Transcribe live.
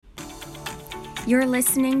You're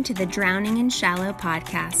listening to the Drowning in Shallow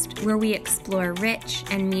podcast, where we explore rich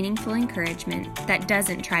and meaningful encouragement that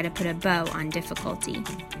doesn't try to put a bow on difficulty.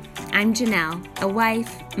 I'm Janelle, a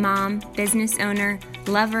wife, mom, business owner,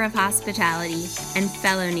 lover of hospitality, and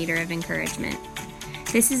fellow needer of encouragement.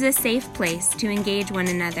 This is a safe place to engage one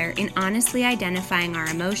another in honestly identifying our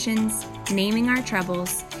emotions, naming our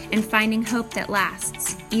troubles, and finding hope that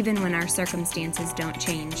lasts, even when our circumstances don't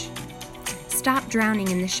change. Stop drowning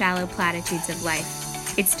in the shallow platitudes of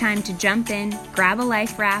life. It's time to jump in, grab a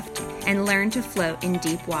life raft, and learn to float in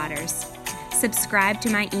deep waters. Subscribe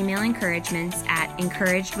to my email encouragements at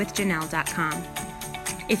encouragedwithjanelle.com.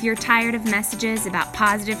 If you're tired of messages about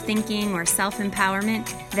positive thinking or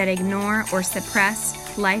self-empowerment that ignore or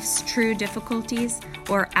suppress life's true difficulties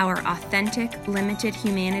or our authentic, limited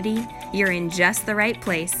humanity, you're in just the right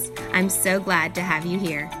place. I'm so glad to have you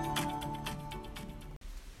here.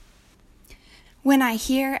 When I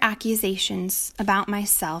hear accusations about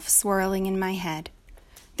myself swirling in my head,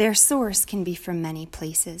 their source can be from many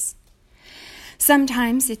places.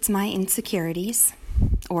 Sometimes it's my insecurities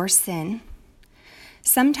or sin.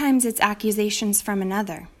 Sometimes it's accusations from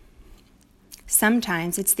another.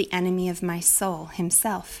 Sometimes it's the enemy of my soul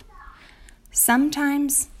himself.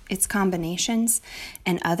 Sometimes it's combinations,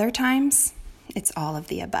 and other times it's all of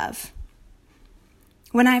the above.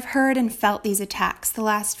 When I've heard and felt these attacks the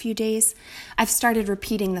last few days, I've started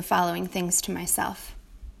repeating the following things to myself.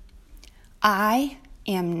 I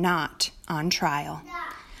am not on trial.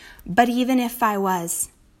 But even if I was,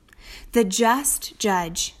 the just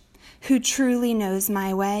judge who truly knows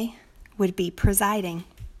my way would be presiding.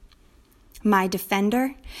 My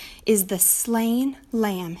defender is the slain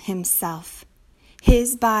Lamb himself,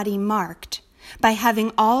 his body marked by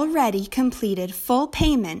having already completed full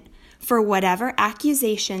payment for whatever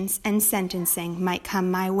accusations and sentencing might come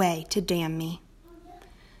my way to damn me.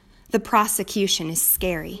 The prosecution is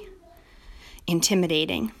scary,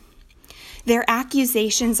 intimidating. Their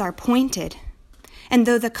accusations are pointed, and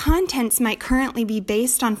though the contents might currently be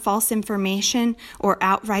based on false information or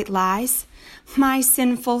outright lies, my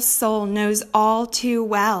sinful soul knows all too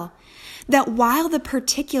well that while the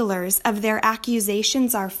particulars of their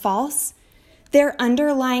accusations are false, their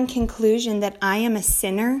underlying conclusion that I am a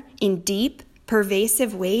sinner in deep,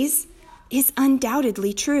 pervasive ways is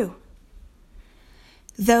undoubtedly true.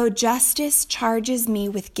 Though justice charges me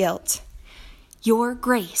with guilt, your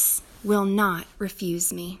grace will not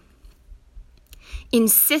refuse me.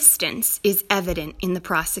 Insistence is evident in the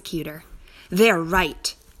prosecutor. They're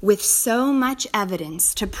right, with so much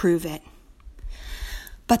evidence to prove it.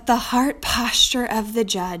 But the heart posture of the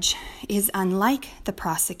judge is unlike the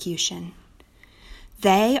prosecution.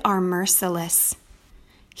 They are merciless.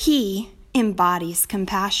 He embodies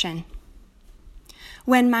compassion.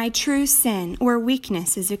 When my true sin or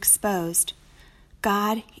weakness is exposed,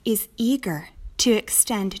 God is eager to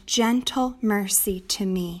extend gentle mercy to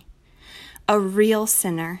me, a real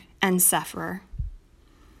sinner and sufferer.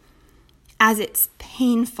 As it's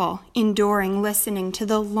painful enduring listening to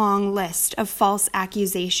the long list of false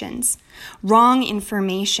accusations, wrong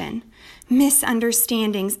information,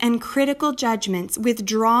 misunderstandings, and critical judgments with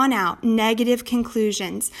drawn-out negative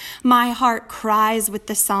conclusions, my heart cries with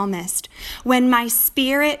the psalmist, "When my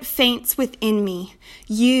spirit faints within me,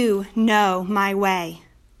 you know my way."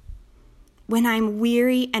 When I'm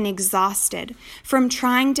weary and exhausted from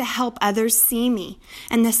trying to help others see me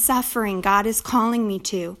and the suffering God is calling me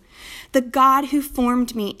to, the God who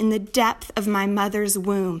formed me in the depth of my mother's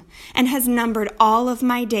womb and has numbered all of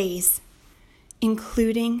my days,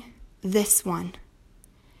 including this one,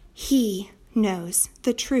 he knows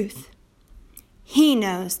the truth. He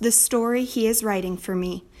knows the story he is writing for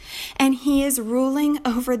me, and he is ruling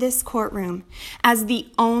over this courtroom as the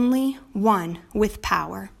only one with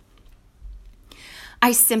power.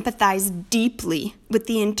 I sympathize deeply with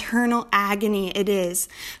the internal agony it is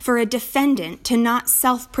for a defendant to not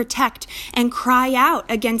self-protect and cry out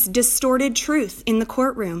against distorted truth in the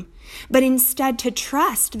courtroom, but instead to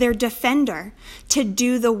trust their defender to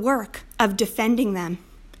do the work of defending them.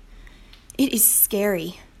 It is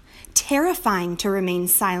scary, terrifying to remain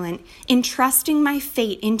silent, entrusting my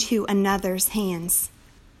fate into another's hands.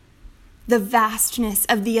 The vastness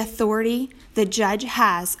of the authority the judge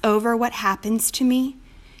has over what happens to me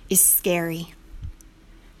is scary.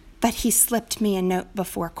 But he slipped me a note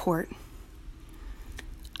before court.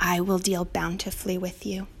 I will deal bountifully with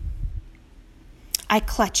you. I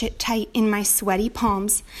clutch it tight in my sweaty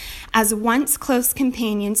palms as once close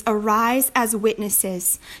companions arise as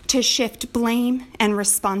witnesses to shift blame and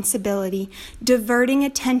responsibility, diverting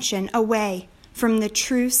attention away from the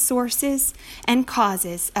true sources and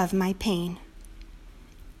causes of my pain.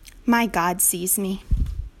 My God sees me.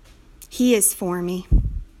 He is for me.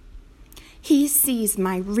 He sees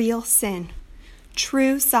my real sin,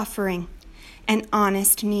 true suffering, and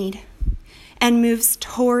honest need, and moves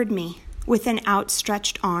toward me with an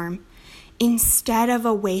outstretched arm instead of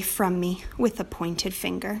away from me with a pointed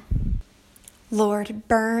finger. Lord,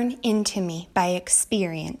 burn into me by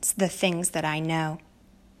experience the things that I know.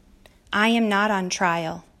 I am not on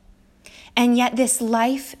trial, and yet this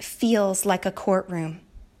life feels like a courtroom.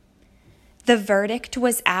 The verdict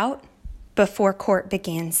was out before court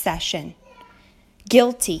began session.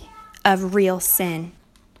 Guilty of real sin,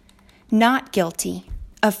 not guilty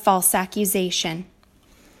of false accusation.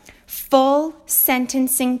 Full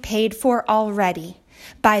sentencing paid for already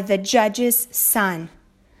by the judge's son,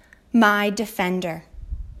 my defender.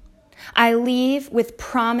 I leave with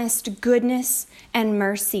promised goodness and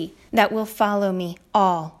mercy that will follow me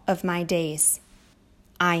all of my days.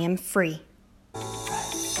 I am free.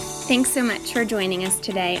 Thanks so much for joining us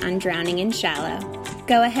today on Drowning in Shallow.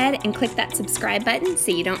 Go ahead and click that subscribe button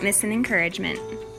so you don't miss an encouragement.